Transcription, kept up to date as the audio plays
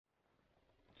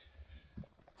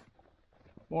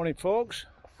Morning folks,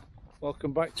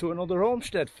 welcome back to another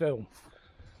Homestead film.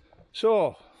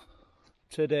 So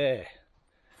today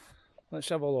let's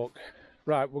have a look.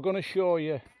 Right, we're going to show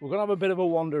you, we're going to have a bit of a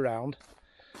wander around.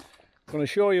 I'm going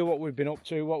to show you what we've been up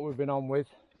to, what we've been on with.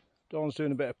 Dawn's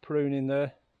doing a bit of pruning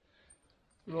there.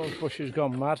 The rose bush has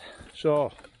gone mad.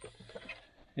 So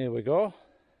here we go.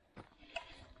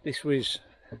 This was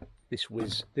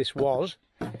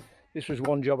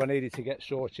one job I needed to get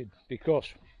sorted, because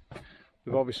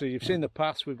we've obviously, you've seen the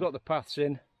paths, we've got the paths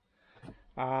in,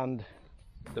 and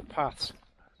the paths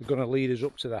are going to lead us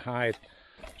up to the hide.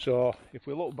 So if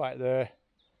we look back there,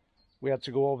 we had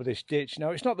to go over this ditch.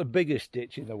 Now it's not the biggest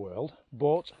ditch in the world,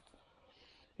 but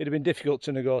it'd have been difficult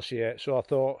to negotiate, so I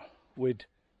thought we'd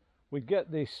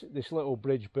get this little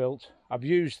bridge built. I've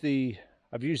used the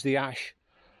ash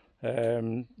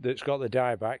that's got the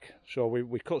dieback, so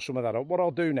we cut some of that up. What I'll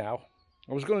do now,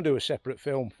 I was going to do a separate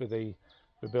film for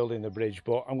building the bridge,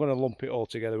 but I'm going to lump it all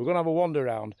together. We're going to have a wander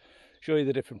around, show you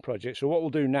the different projects. So what we'll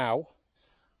do now,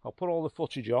 I'll put all the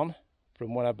footage on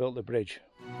from when I built the bridge.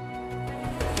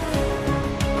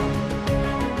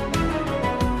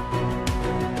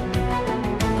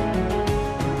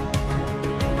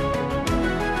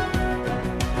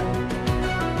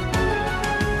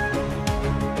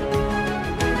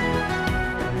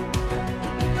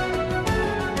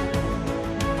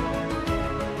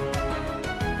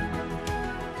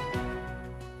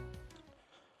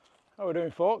 How are we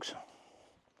doing, folks?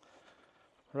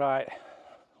 Right,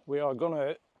 we are going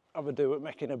to have a do at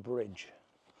making a bridge.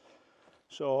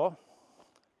 So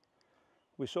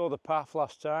we saw the path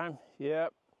last time. Yeah,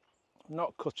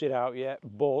 not cut it out yet,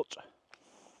 but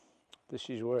this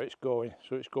is where it's going.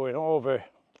 So it's going over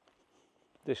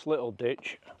this little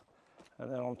ditch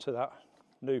and then onto that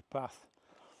new path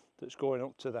that's going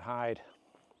up to the hide.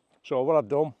 So what I've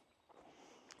done,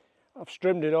 I've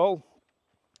trimmed it all.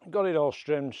 Got it all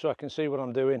trimmed so I can see what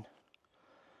I'm doing,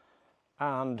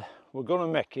 and we're going to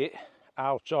make it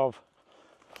out of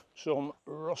some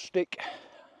rustic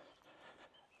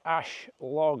ash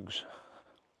logs.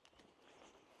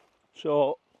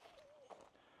 So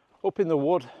up in the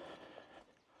wood,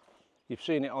 you've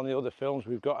seen it on the other films,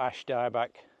 we've got ash dieback,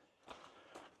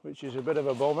 which is a bit of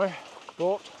a bummer,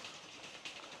 but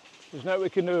there's nothing we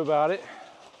can do about it.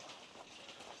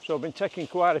 So I've been taking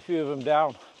quite a few of them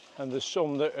down, and there's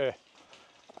some that are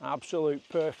absolute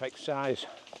perfect size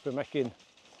for making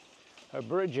a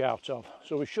bridge out of.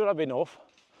 So we should have enough,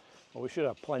 or we should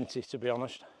have plenty, to be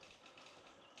honest.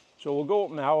 So we'll go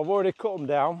up now. I've already cut them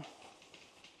down.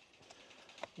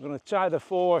 I'm going to tie the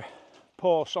 4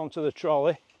 posts onto the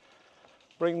trolley,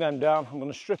 bring them down. I'm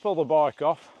going to strip all the bark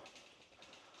off,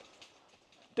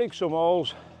 dig some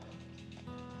holes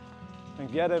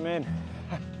and get them in.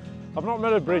 I've not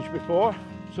made a bridge before,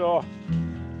 so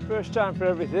first time for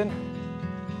everything.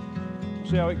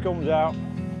 See how it comes out.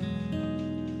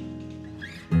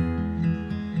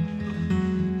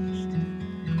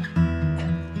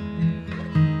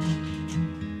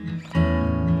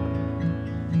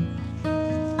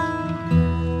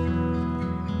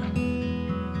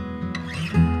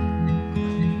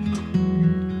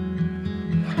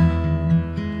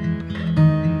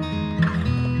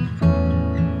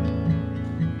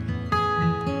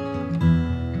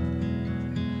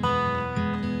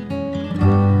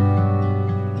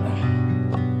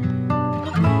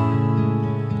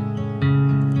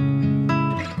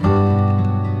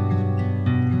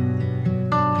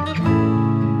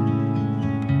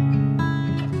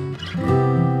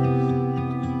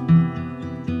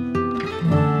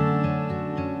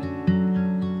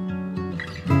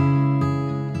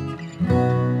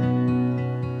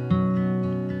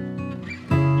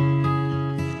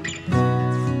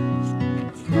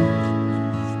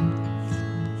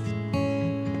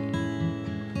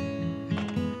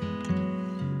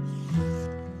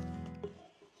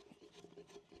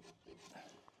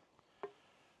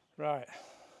 Right,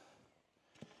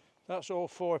 that's all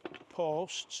 4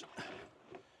 posts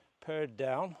pared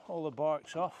down, all the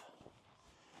bark's off.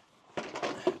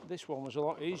 This one was a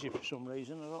lot easier for some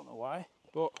reason, I don't know why,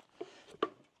 but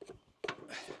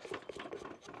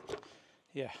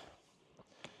yeah.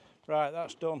 Right,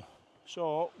 that's done.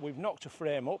 So we've knocked a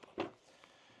frame up.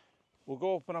 We'll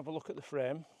go up and have a look at the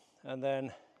frame, and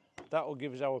then that will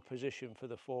give us our position for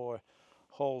the 4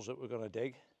 holes that we're going to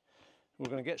dig. We're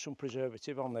going to get some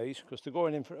preservative on these because they're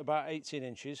going in for about 18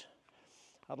 inches.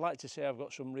 I'd like to say I've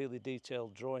got some really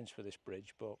detailed drawings for this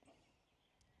bridge, but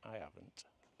I haven't.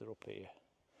 They're up here.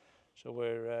 So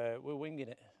we're winging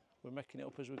it. We're making it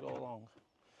up as we go along.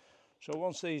 So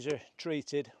once these are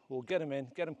treated, we'll get them in,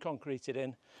 get them concreted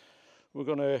in. We're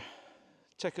going to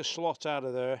take a slot out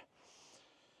of there,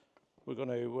 we're going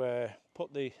to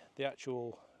put the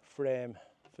actual frame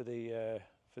for the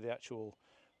actual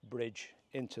bridge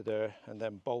into there and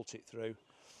then bolt it through,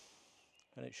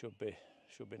 and it should be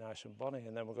nice and bonny.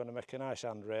 And then we're going to make a nice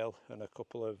handrail and a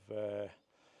couple of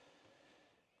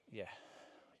yeah,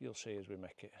 you'll see as we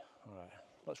make it. All right,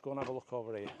 let's go and have a look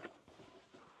over here.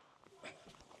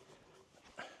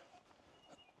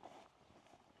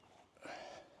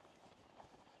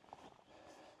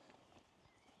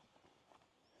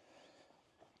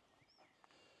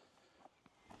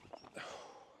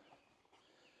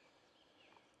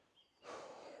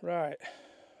 Right,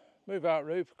 move out,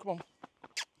 Rube, come on.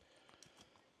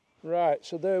 Right,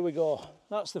 so there we go.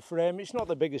 That's the frame. It's not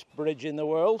the biggest bridge in the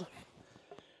world.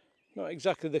 Not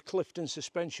exactly the Clifton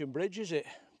suspension bridge, is it?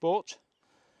 But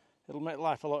it'll make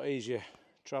life a lot easier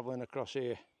travelling across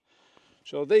here.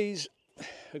 So these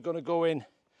are going to go in,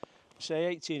 say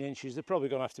 18 inches. They're probably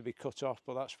going to have to be cut off,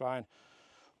 but that's fine.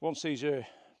 Once these are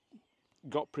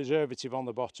got preservative on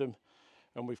the bottom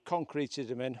and we've concreted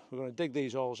them in, we're going to dig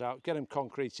these holes out, get them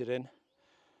concreted in,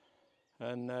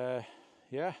 and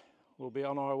yeah, we'll be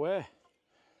on our way.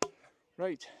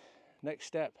 Right, next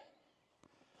step.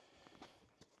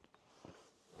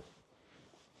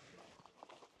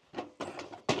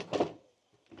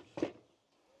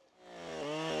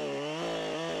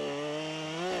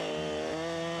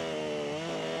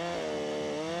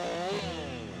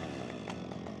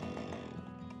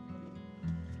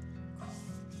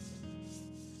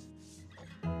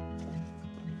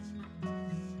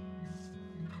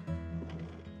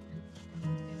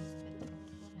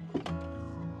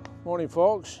 Morning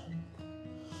folks,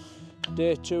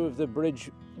 day 2 of the bridge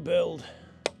build.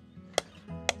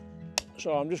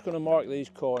 So I'm just going to mark these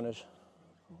corners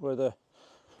where the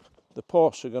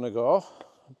posts are going to go.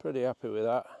 I'm pretty happy with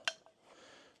that.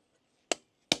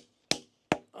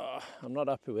 I'm not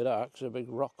happy with that because there's a big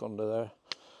rock under there.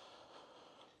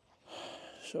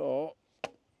 So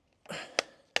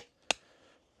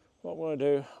what I'm going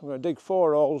to do, I'm going to dig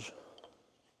 4 holes.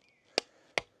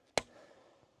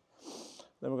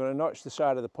 Then we're going to notch the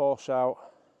side of the posts out.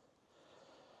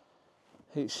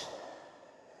 It's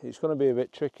going to be a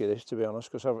bit tricky, this, to be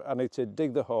honest, because I need to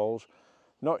dig the holes,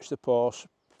 notch the posts,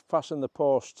 fasten the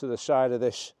posts to the side of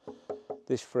this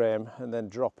frame, and then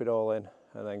drop it all in,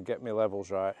 and then get my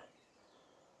levels right.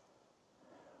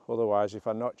 Otherwise, if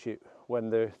I notch it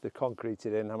when they're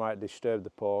concreted in, I might disturb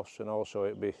the posts, and also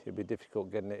it'd be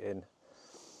difficult getting it in.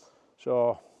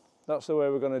 So that's the way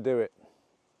we're going to do it.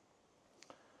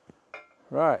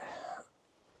 Right,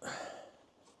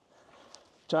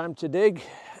 time to dig.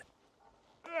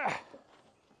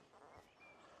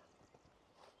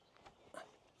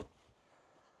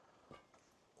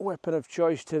 Weapon of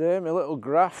choice today, my little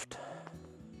graft.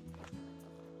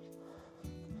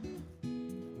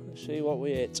 Let's see what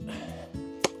we hit.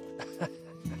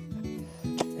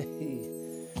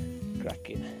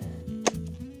 Cracking.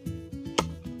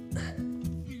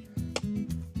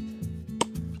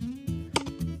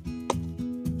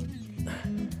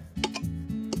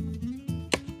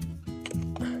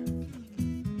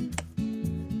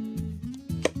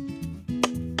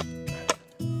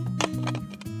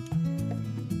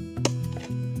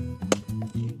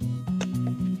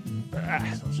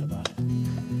 It's not so bad.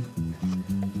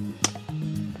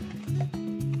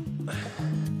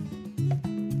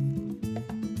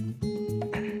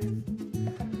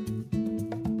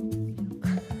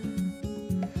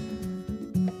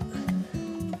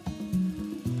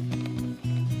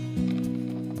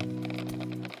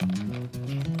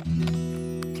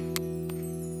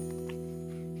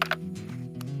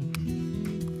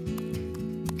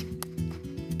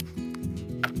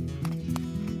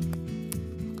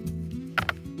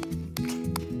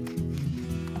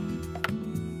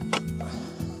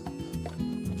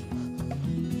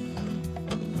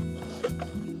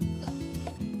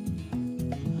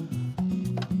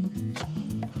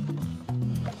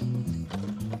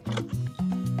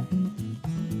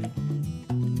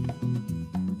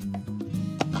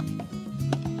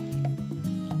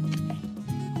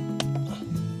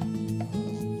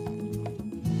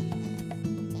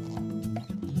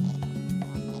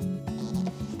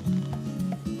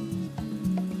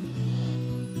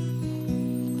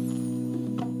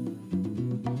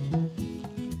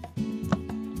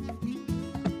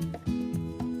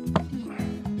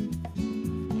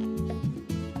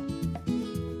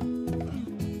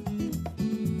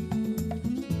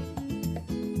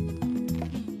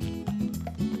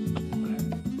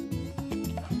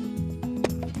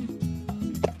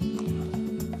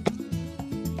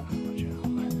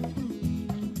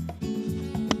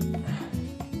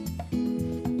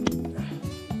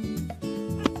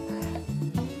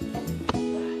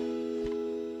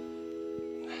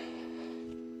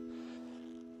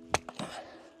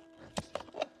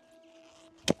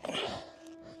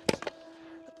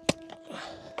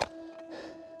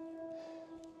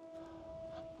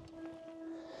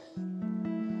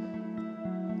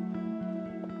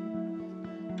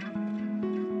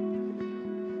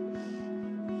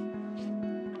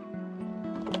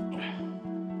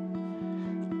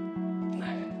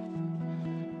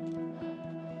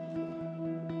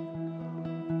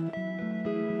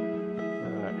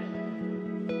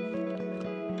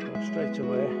 straight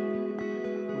away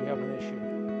we have an issue.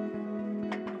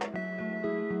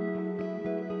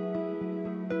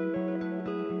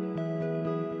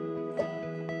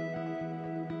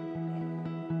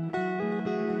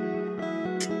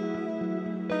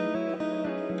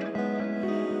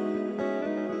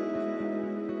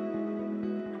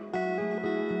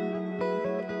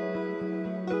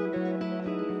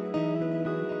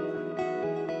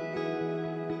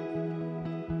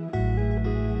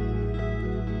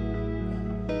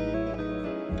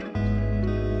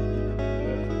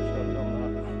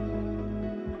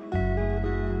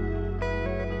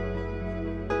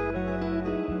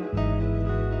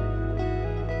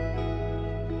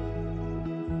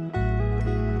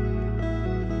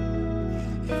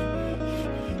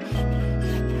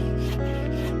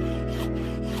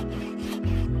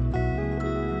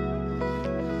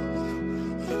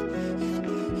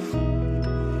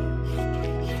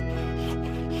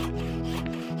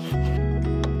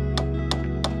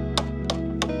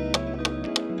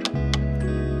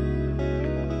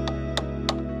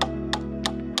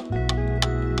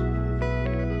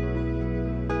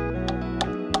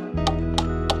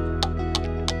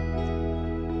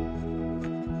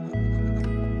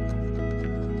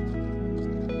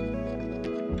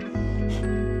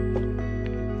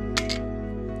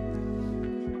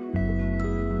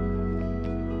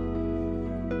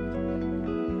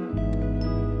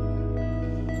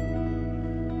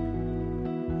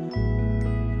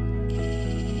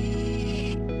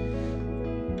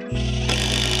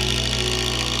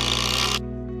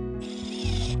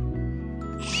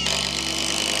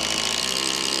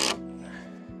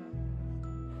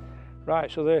 Right,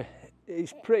 so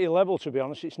it's pretty level, to be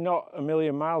honest. It's not a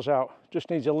million miles out, just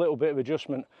needs a little bit of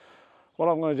adjustment. What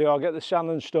I'm going to do, I'll get the sand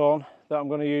and stone that I'm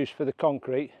going to use for the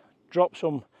concrete, drop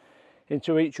some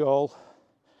into each hole,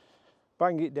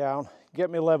 bang it down, get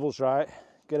my levels right,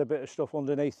 get a bit of stuff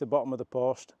underneath the bottom of the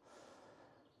post,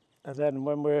 and then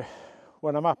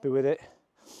when I'm happy with it,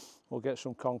 we'll get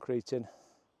some concrete in, and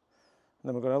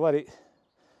then we're going to let it,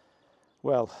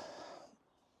 we'll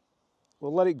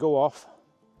let it go off,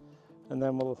 and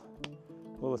then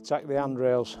we'll attack the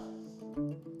handrails.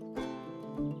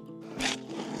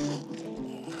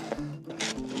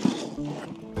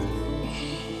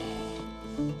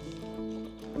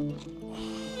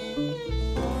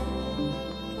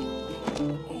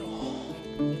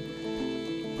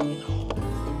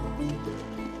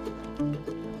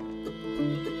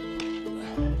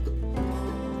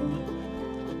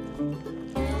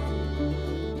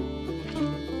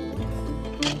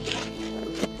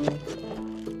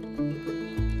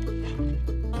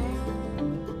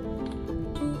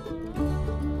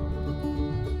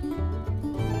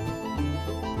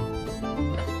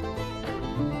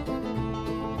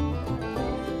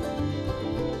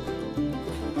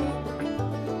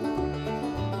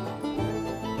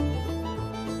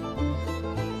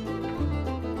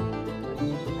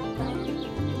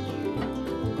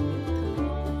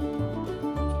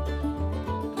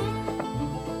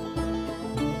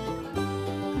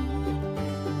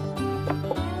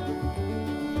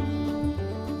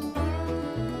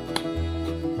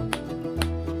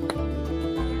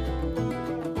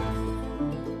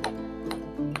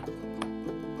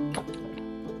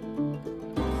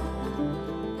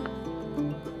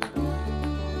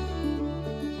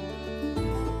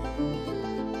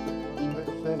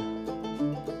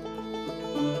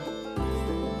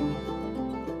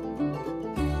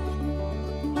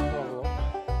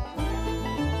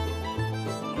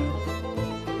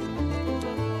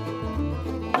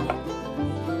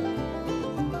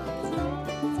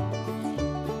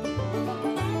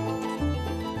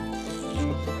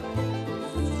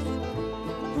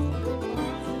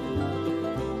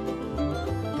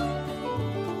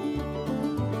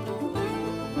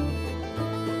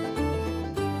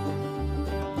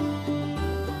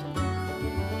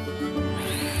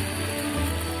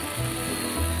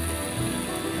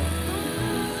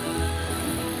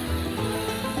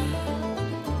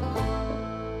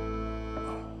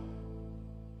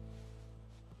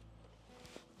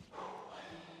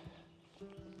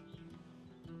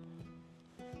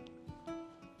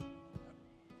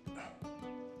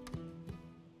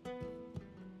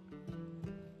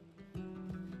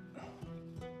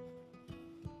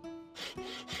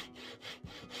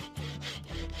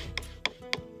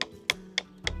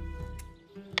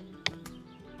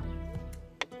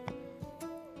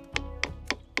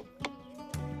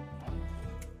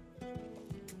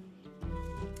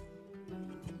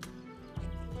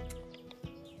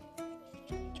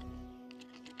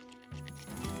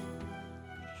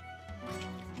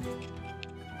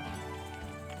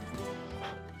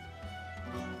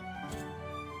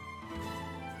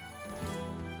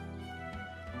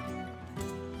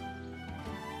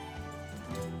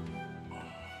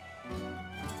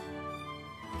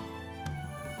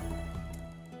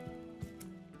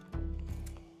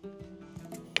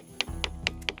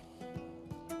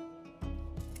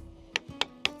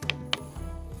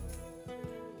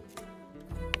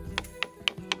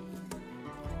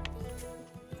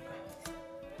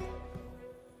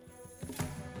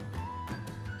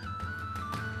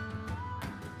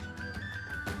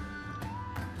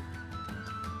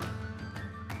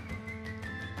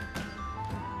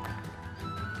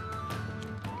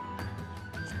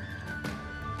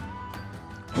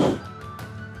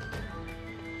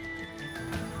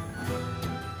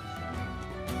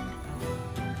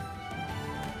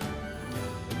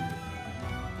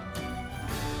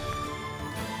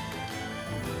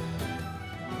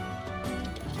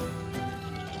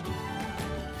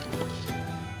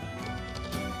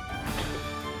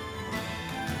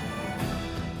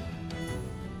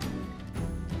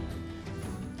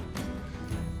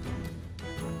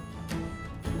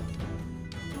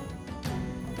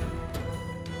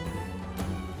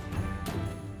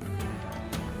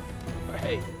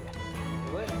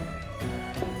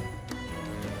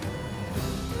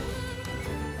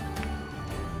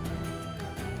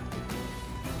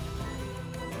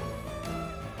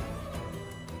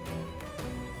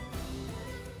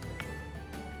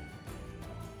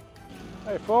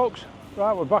 Hey folks,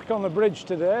 right, we're back on the bridge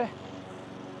today.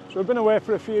 So we've been away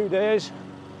for a few days.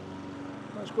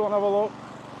 Let's go and have a look.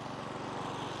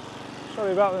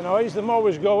 Sorry about the noise, the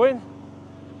mower's going.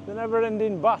 The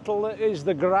never-ending battle that is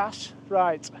the grass.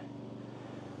 Right,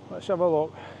 let's have a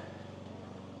look.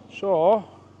 So,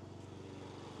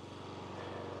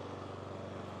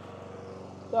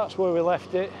 that's where we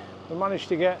left it. We managed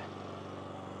to get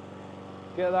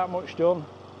that much done.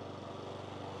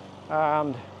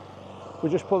 And we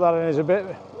just put that in as a bit,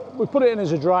 we put it in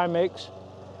as a dry mix,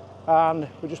 and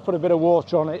we just put a bit of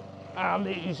water on it, and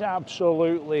it is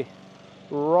absolutely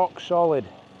rock solid.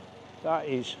 That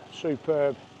is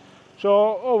superb. So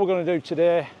all we're going to do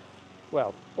today,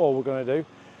 well, all we're going to do,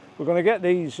 we're going to get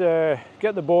these,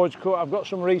 get the boards cut. I've got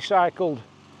some recycled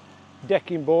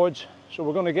decking boards, so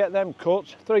we're going to get them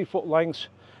cut, 3 foot lengths.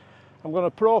 I'm going to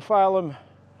profile them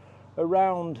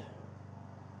around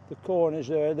the corners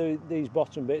there, these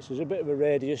bottom bits. There's a bit of a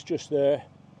radius just there,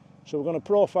 so we're going to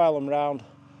profile them round,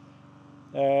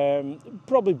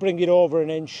 probably bring it over an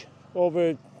inch,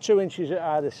 over 2 inches at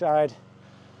either side.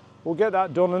 We'll get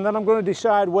that done, and then I'm going to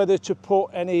decide whether to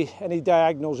put any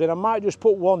diagonals in. I might just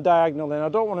put one diagonal in. I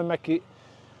don't want to make it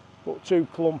look too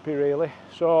clumpy really.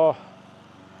 So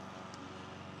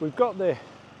we've got the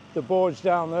boards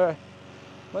down there.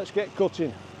 Let's get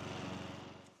cutting.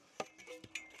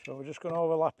 So we're just going to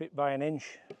overlap it by an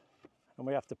inch, and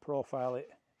we have to profile it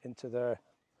into there.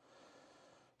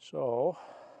 So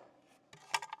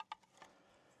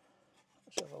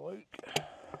let's have a look.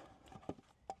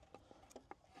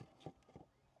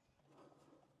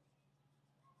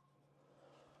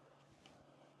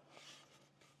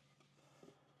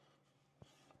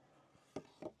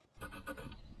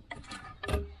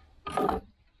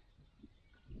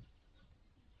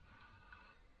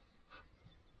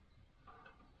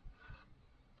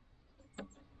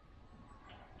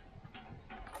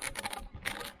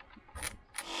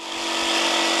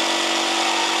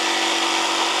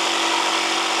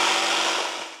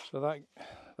 So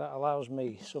that allows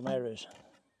me some errors.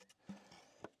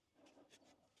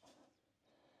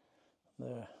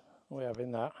 There, we have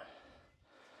in that.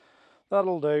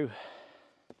 That'll do.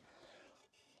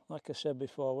 Like I said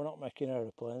before, we're not making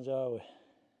aeroplanes, are we?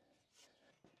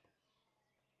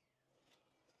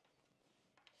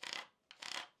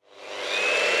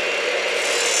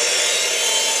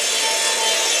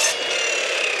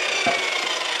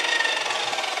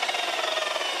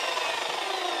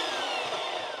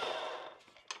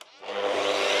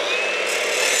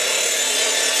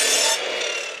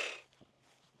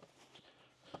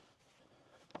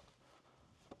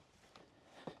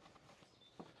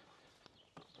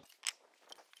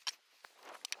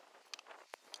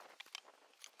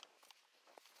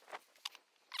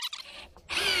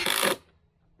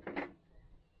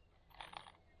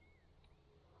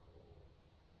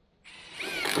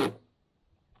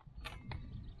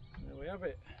 Have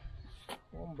it,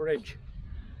 one bridge.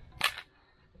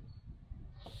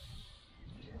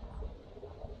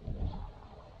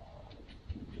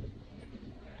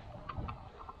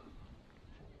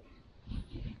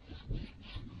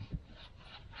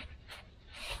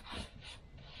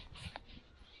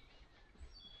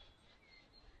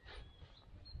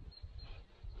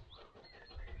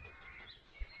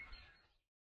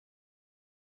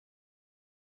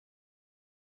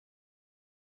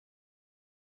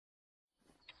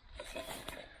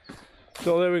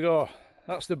 So there we go,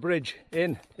 that's the bridge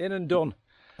in and done.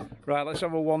 Right, let's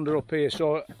have a wander up here.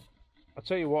 So I'll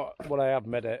tell you what I have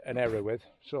made an error with.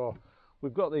 So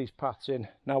we've got these paths in.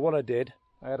 Now what I did,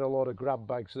 I had a load of grab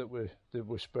bags that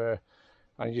were spare,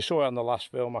 and you saw it on the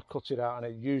last film. I cut it out and I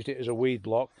used it as a weed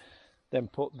block, then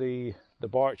put the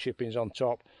bark chippings on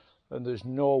top, and there's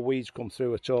no weeds come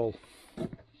through at all.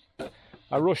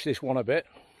 I rushed this one a bit,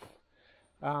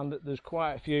 and there's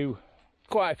quite a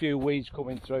few weeds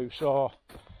coming through, so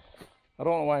I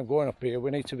don't know why I'm going up here.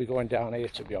 We need to be going down here,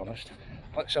 to be honest.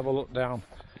 Let's have a look down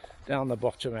the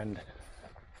bottom end.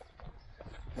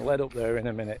 We'll head up there in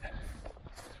a minute.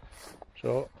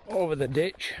 So over the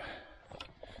ditch,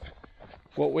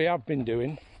 what we have been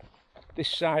doing, this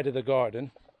side of the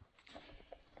garden,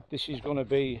 this is going to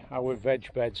be our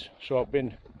veg beds. So I've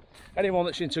been, anyone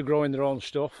that's into growing their own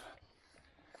stuff,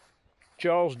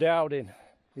 Charles Dowding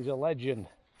is a legend.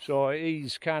 So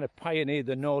he's kind of pioneered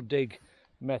the no-dig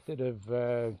method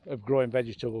of growing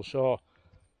vegetables. So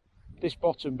this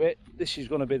bottom bit, this is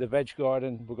going to be the veg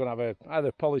garden. We're going to have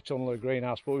either polytunnel or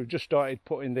greenhouse, but we've just started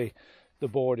putting the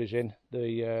borders in,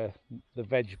 the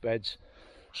veg beds.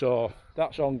 So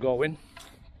that's ongoing.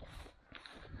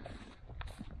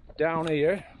 Down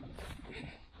here,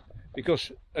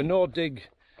 because a no-dig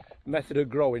method of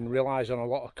growing relies on a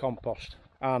lot of compost,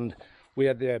 and we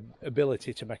had the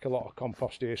ability to make a lot of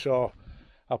compost here, so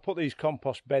I'll put these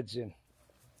compost beds in.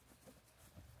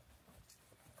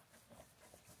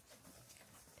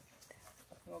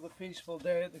 Another peaceful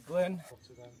day at the glen.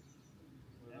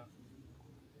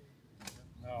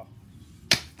 No,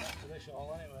 not for this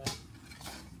all anyway.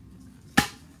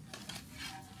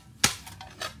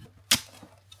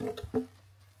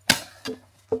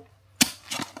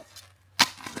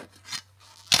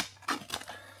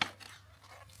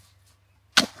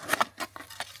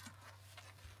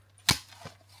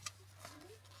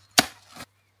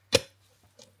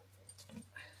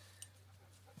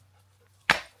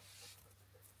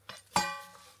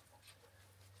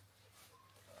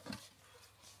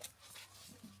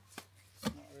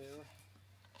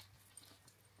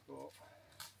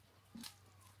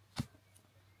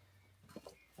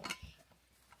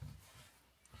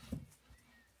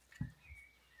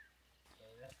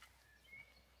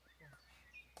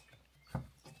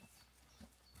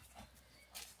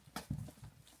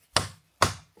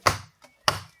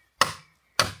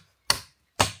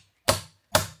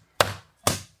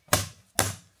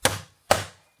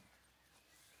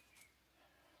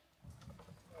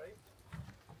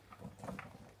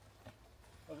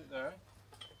 Was it there?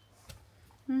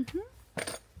 Mm-hmm.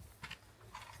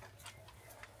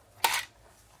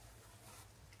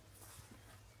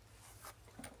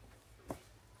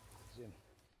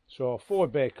 So 4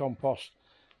 bay compost,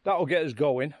 that'll get us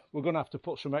going. We're going to have to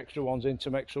put some extra ones in to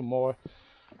make some more,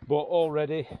 but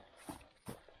already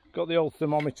got the old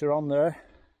thermometer on there,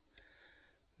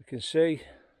 you can see,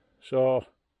 so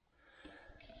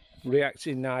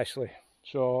reacting nicely.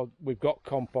 So we've got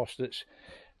compost that's,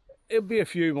 it'll be a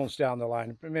few months down the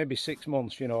line, maybe 6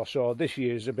 months, you know, so this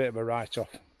year is a bit of a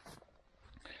write-off.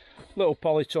 Little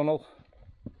polytunnel,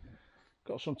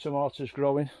 got some tomatoes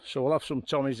growing, so we'll have some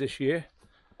tommies this year,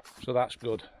 so that's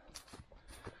good.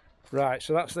 Right,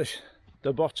 so that's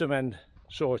the bottom end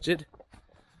sorted.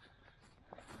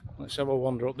 Let's have a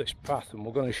wander up this path and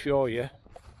we're going to show you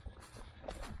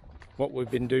what we've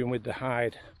been doing with the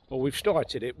hide. Well, we've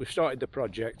started it, we've started the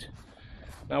project.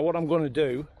 Now what I'm going to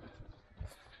do,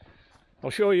 I'll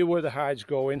show you where the hide's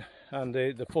going and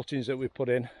the footings that we put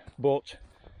in, but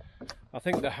I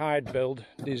think the hide build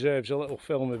deserves a little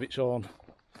film of its own,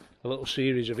 a little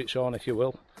series of its own, if you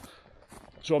will.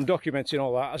 So I'm documenting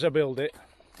all that as I build it,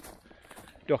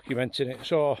 documenting it.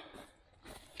 So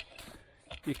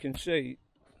you can see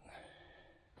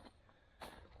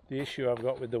the issue I've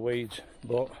got with the weeds,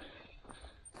 but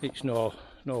it's no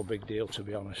big deal, to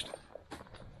be honest.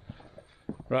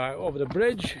 Right, over the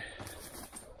bridge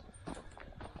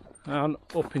and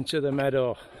up into the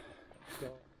meadow.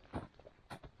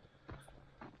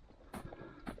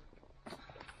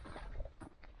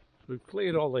 We've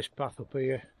cleared all this path up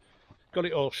here, got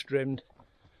it all trimmed.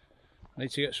 I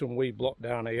need to get some weed block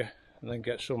down here and then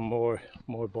get some more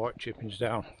bark chippings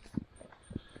down.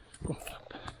 Go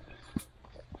up.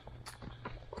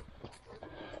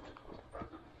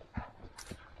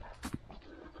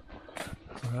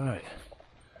 Right,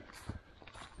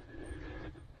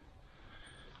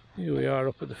 here we are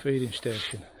up at the feeding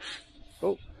station.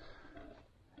 Oh,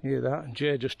 hear that? And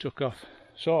Jay just took off.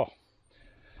 So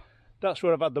that's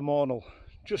where I've had the monal,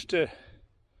 just to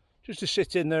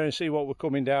sit in there and see what we're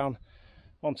coming down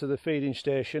onto the feeding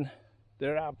station.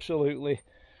 They're absolutely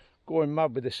going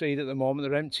mad with the seed at the moment.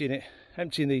 They're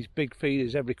emptying these big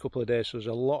feeders every couple of days, so there's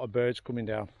a lot of birds coming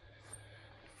down.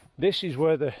 This is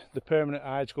where the permanent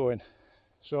hide's going.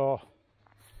 So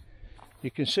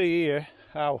you can see here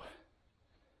how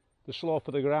the slope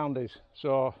of the ground is.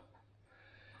 So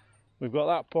we've got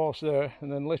that post there,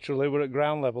 and then literally we're at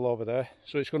ground level over there.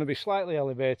 So it's going to be slightly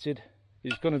elevated.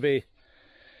 It's going to be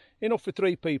enough for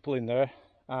 3 people in there,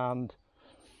 and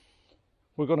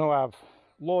we're going to have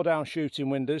low down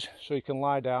shooting windows so you can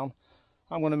lie down.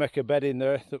 I'm going to make a bed in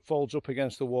there that folds up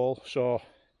against the wall, so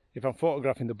if I'm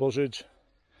photographing the buzzards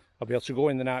I'll be able to go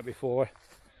in the night before,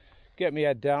 get my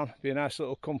head down, be a nice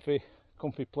little comfy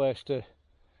place to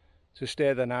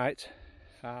stay the night.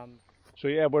 So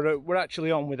yeah, we're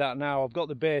actually on with that now. I've got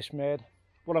the base made.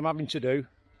 What I'm having to do,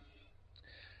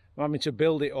 I'm having to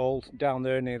build it all down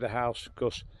there near the house,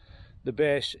 because the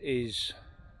base is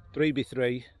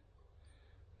 3x3.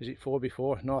 Is it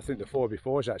 4x4? No, I think the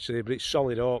 4x4 is actually, but it's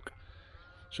solid oak,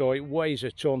 so it weighs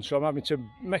a ton. So I'm having to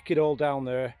make it all down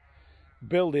there,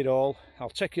 build it all.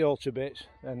 I'll take it all to bits,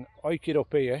 then oik it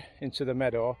up here into the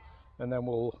meadow, and then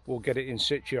we'll get it in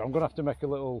situ. I'm gonna have to make a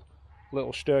little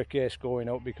staircase going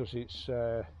up because it's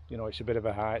you know, it's a bit of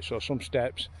a height, so some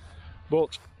steps,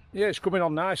 but yeah, it's coming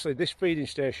on nicely. This feeding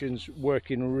station's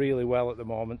working really well at the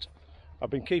moment. I've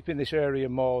been keeping this area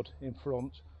mowed in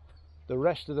front. The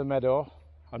rest of the meadow,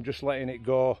 I'm just letting it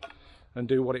go and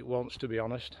do what it wants, to be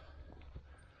honest.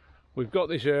 We've got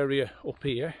this area up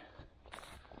here.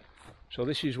 So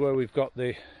this is where we've got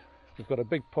a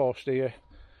big post here.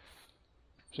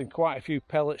 Seen quite a few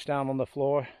pellets down on the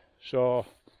floor. So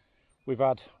we've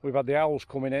had the owls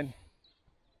coming in,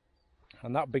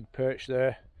 and that big perch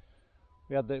there.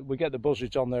 We get the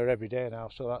buzzards on there every day now,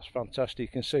 so that's fantastic. You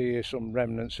can see here some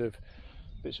remnants of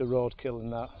bits of roadkill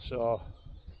and that, so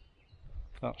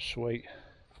that's sweet.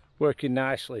 Working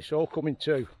nicely, it's all coming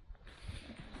to.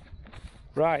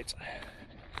 Right,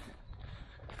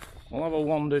 we'll have a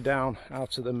wander down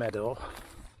out of the meadow.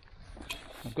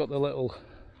 I've got the little, I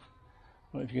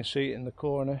don't know if you can see it in the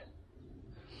corner.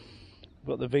 I've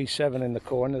got the V7 in the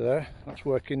corner there, that's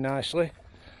working nicely.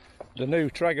 The new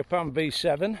Tragopan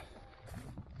V7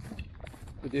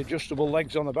 with the adjustable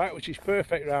legs on the back, which is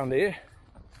perfect around here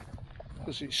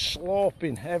because it's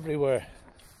sloping everywhere.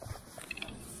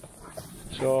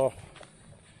 So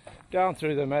down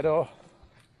through the meadow,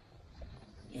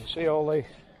 you see all the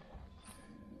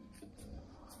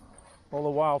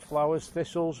wildflowers,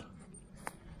 thistles.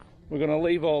 We're going to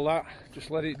leave all that,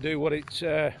 just let it do what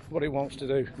it wants to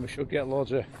do. We should get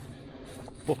loads of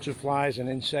butterflies and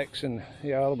insects, and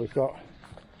yeah, we've got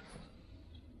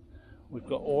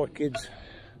orchids.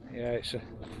 Yeah, it's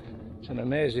an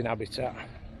amazing habitat.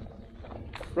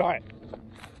 Right,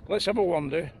 let's have a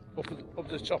wander up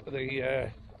the top of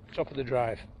the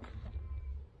drive.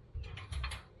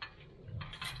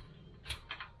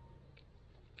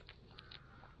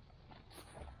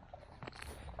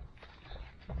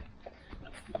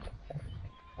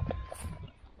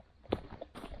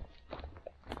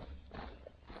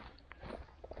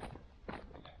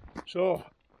 So,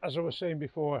 as I was saying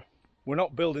before, we're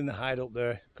not building the hide up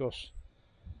there because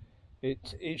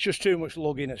it's just too much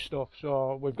lugging of stuff.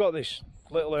 So we've got this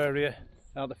little area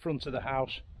out the front of the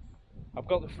house. I've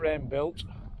got the frame built,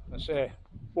 I say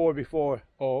 4x4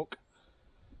 oak,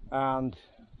 and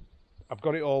I've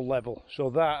got it all level. So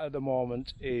that at the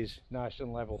moment is nice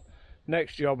and level.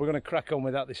 Next job, we're going to crack on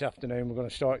with that this afternoon. We're going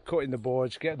to start cutting the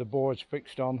boards, get the boards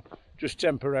fixed on just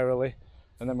temporarily,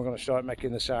 and then we're going to start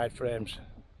making the side frames.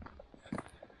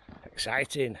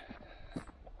 Exciting.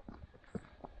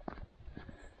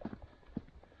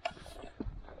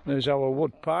 There's our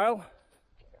wood pile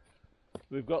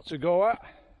we've got to go at.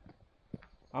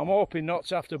 I'm hoping not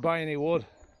to have to buy any wood.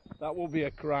 That will be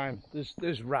a crime.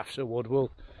 There's rafts of wood. We'll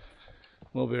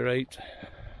be right.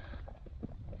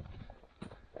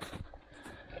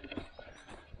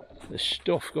 The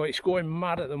stuff it's going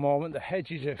mad at the moment. The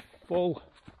hedges are full.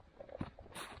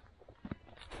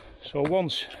 So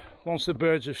once the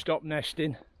birds have stopped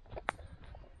nesting,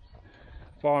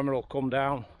 farmer will come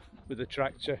down with the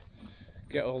tractor,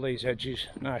 get all these hedges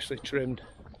nicely trimmed.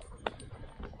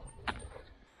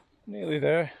 Nearly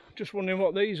there. Just wondering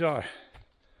what these are.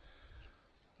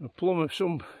 A plum of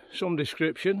some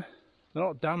description. They're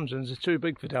not damsons, they're too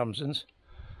big for damsons.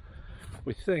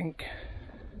 We think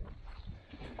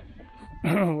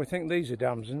these are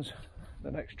damsons.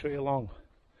 The next tree along.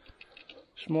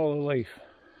 Smaller leaf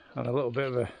and a little bit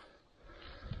of a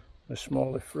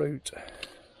smaller fruit.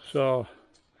 So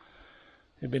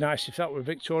it'd be nice if that were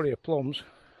Victoria plums.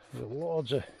 There's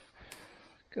loads of,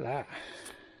 look at that,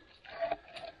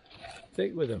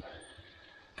 thick with them.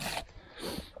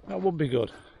 That would be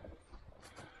good.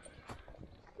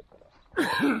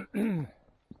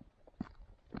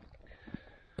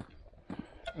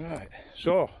 Right,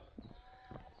 so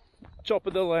top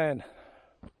of the lane.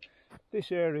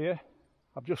 This area,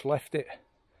 I've just left it.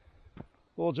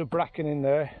 Loads of bracken in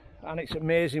there, and it's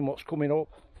amazing what's coming up.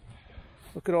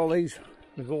 Look at all these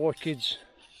with orchids,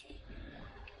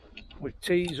 with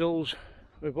teasels,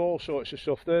 with all sorts of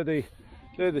stuff. They're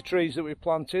the trees that we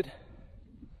planted.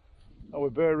 Our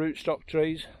bare rootstock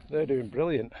trees. They're doing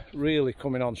brilliant, really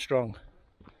coming on strong.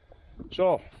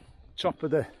 So, top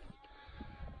of the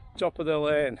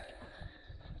lane.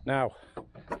 Now,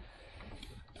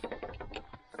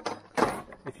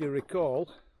 if you recall,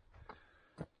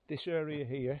 this area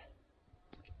here,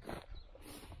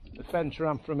 the fence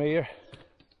ran from here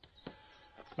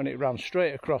and it ran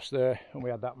straight across there, and we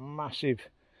had that massive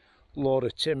load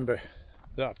of timber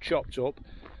that I've chopped up.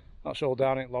 That's all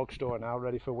down at log store now,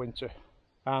 ready for winter.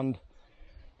 And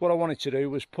what I wanted to do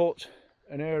was put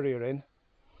an area in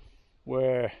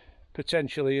where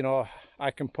potentially, you know,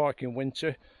 I can park in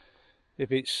winter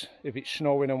if it's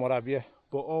snowing and what have you,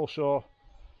 but also,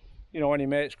 you know, any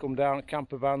mates come down,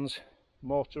 camper vans,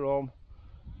 motorhome,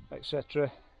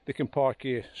 etc., they can park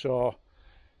here. So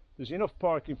there's enough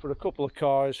parking for a couple of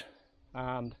cars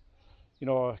and, you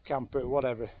know, a camper,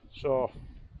 whatever. So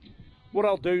what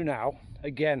I'll do now,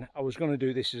 again, I was going to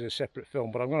do this as a separate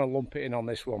film, but I'm going to lump it in on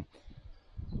this one.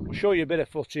 We'll show you a bit of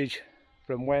footage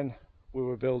from when we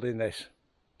were building this.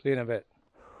 See you in a bit.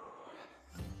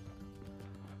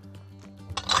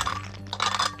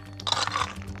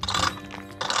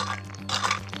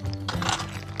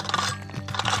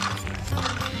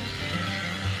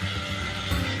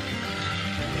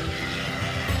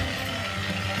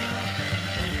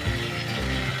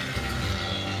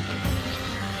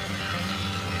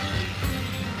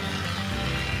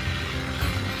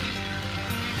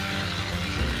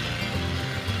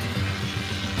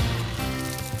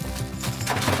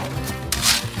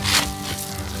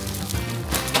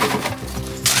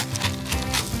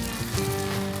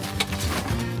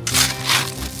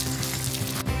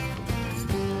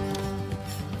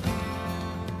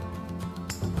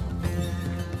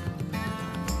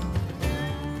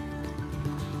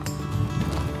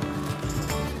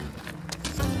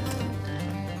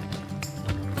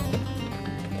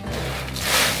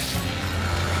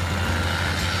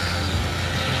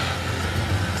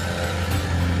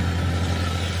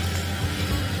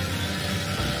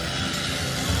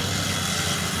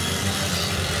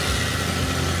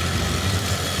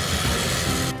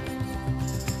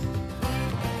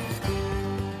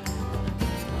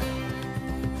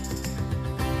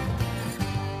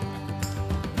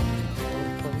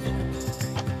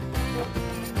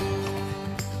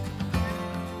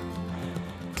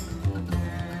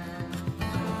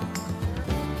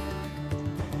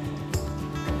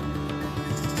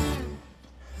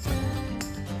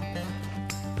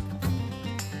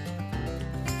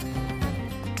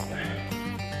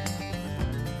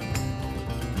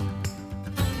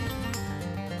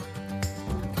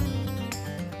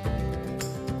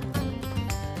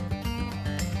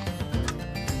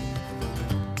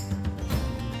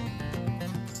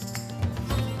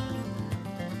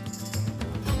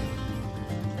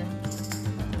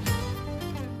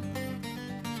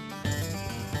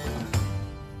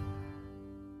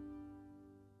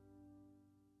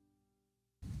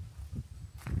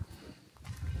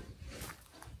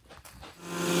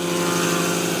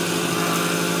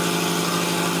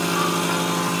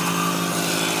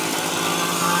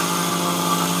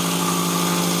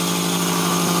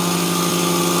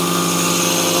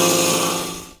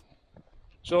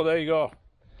 So there you go,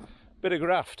 bit of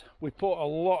graft. We put a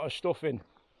lot of stuff in.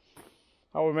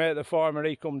 Our mate the farmer,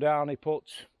 he come down,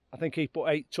 I think he put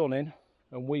 8 ton in,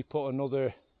 and we put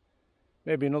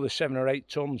maybe another 7 or 8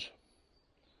 tons.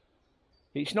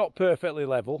 It's not perfectly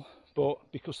level, but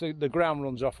because the ground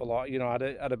runs off a lot, you know,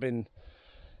 I'd have been,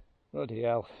 bloody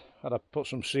hell, I'd have put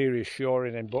some serious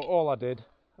shoring in. But all I did,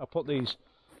 I put these,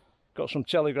 got some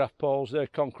telegraph poles, they're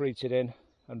concreted in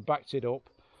and backed it up.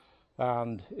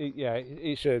 And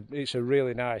it's a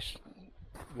really nice,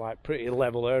 like, pretty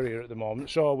level area at the moment.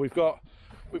 So we've got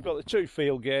the 2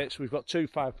 field gates. We've got 2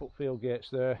 5-foot field gates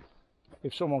there.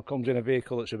 If someone comes in a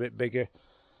vehicle that's a bit bigger,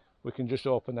 we can just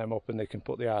open them up and they can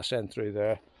put the arse end through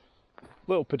there.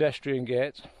 Little pedestrian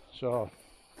gate. So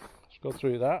let's go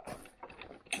through that.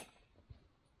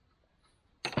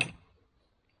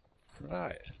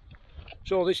 Right.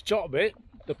 So this top bit,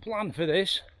 the plan for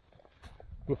this,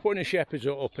 we're putting a shepherd's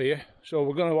hut up here, so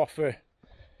we're going to offer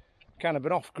kind of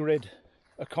an off-grid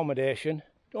accommodation,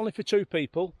 only for 2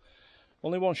 people,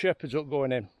 only 1 shepherd's hut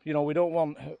going in. You know, we don't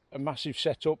want a massive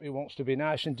setup, it wants to be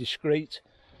nice and discreet.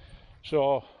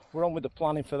 So we're on with the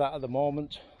planning for that at the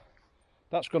moment.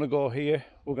 That's going to go here.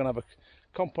 We're going to have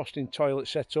a composting toilet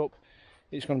set up.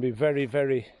 It's going to be very,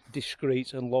 very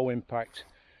discreet and low impact.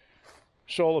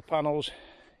 Solar panels.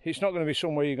 It's not going to be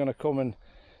somewhere you're going to come and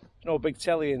no big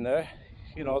telly in there.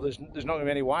 You know, there's not going to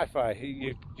be any Wi-Fi.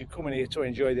 You're coming here to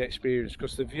enjoy the experience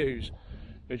because the views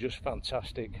are just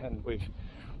fantastic. And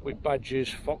with badgers,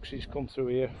 foxes come through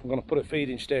here. I'm going to put a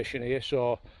feeding station here,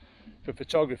 so for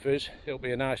photographers it'll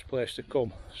be a nice place to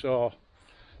come. So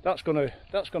that's gonna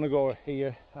go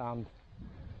here, and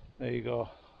there you go.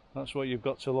 That's what you've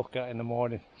got to look at in the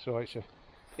morning. So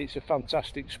it's a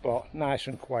fantastic spot, nice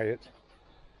and quiet.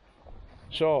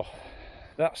 So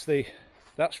that's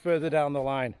further down the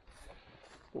line.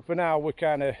 But for now we're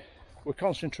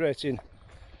concentrating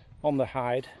on the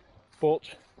hide, but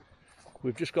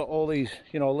we've just got all these,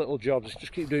 you know, little jobs.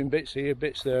 Just keep doing bits here,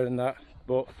 bits there and that.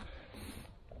 But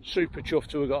super chuffed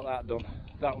to have got that done.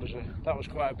 That was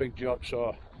quite a big job.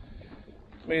 So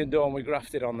me and Dawn, we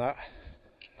grafted on that.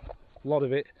 A lot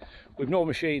of it with no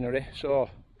machinery, so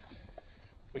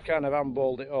we kind of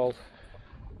handballed it all,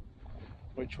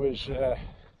 which was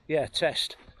yeah, a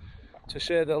test to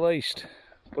say the least.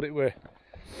 but it were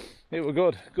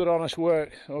good honest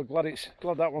work. I'm glad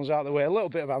that one's out of the way. A little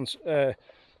bit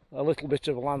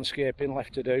of landscaping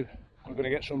left to do. I'm going to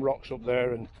get some rocks up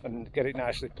there and get it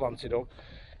nicely planted up,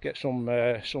 get some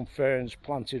ferns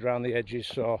planted around the edges,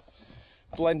 so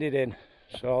blended in.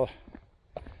 So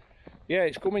yeah,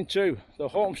 it's coming too. The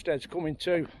homestead's coming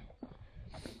too.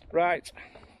 Right,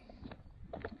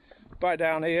 back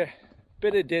down here,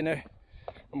 bit of dinner,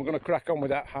 and we're going to crack on with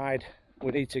that hide.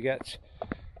 We need to get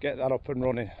that up and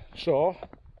running. So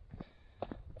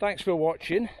thanks for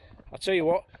watching. I'll tell you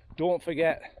what, don't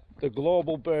forget the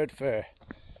Global Bird Fair.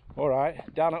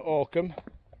 Alright, down at Oakham,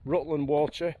 Rutland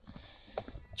Water,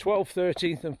 12th,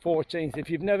 13th and 14th. If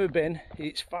you've never been,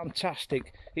 it's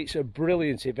fantastic. It's a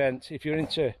brilliant event. If you're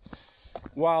into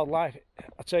wildlife,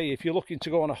 I tell you, if you're looking to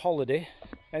go on a holiday,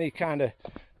 any kind of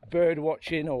bird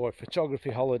watching or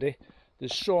photography holiday,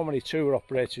 there's so many tour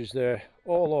operators there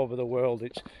all over the world.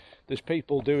 There's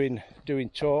people doing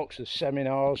talks, there's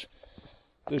seminars,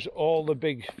 there's all the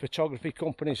big photography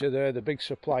companies are there, the big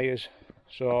suppliers.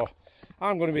 So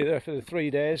I'm going to be there for the 3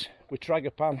 days with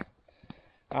Tragapan,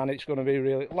 and it's going to be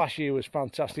really, last year was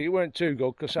fantastic. It weren't too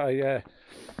good because I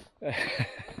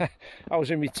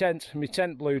was in my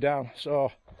tent blew down,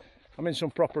 so I'm in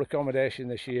some proper accommodation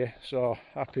this year, so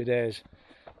happy days.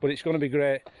 But it's going to be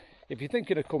great. If you're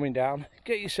thinking of coming down,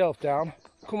 get yourself down,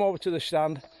 come over to the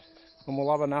stand and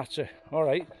we'll have a natter.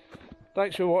 Alright,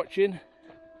 thanks for watching.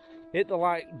 Hit the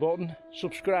like button,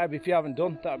 subscribe if you haven't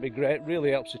done, that'd be great,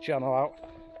 really helps the channel out.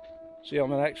 See you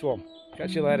on the next one.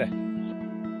 Catch you later.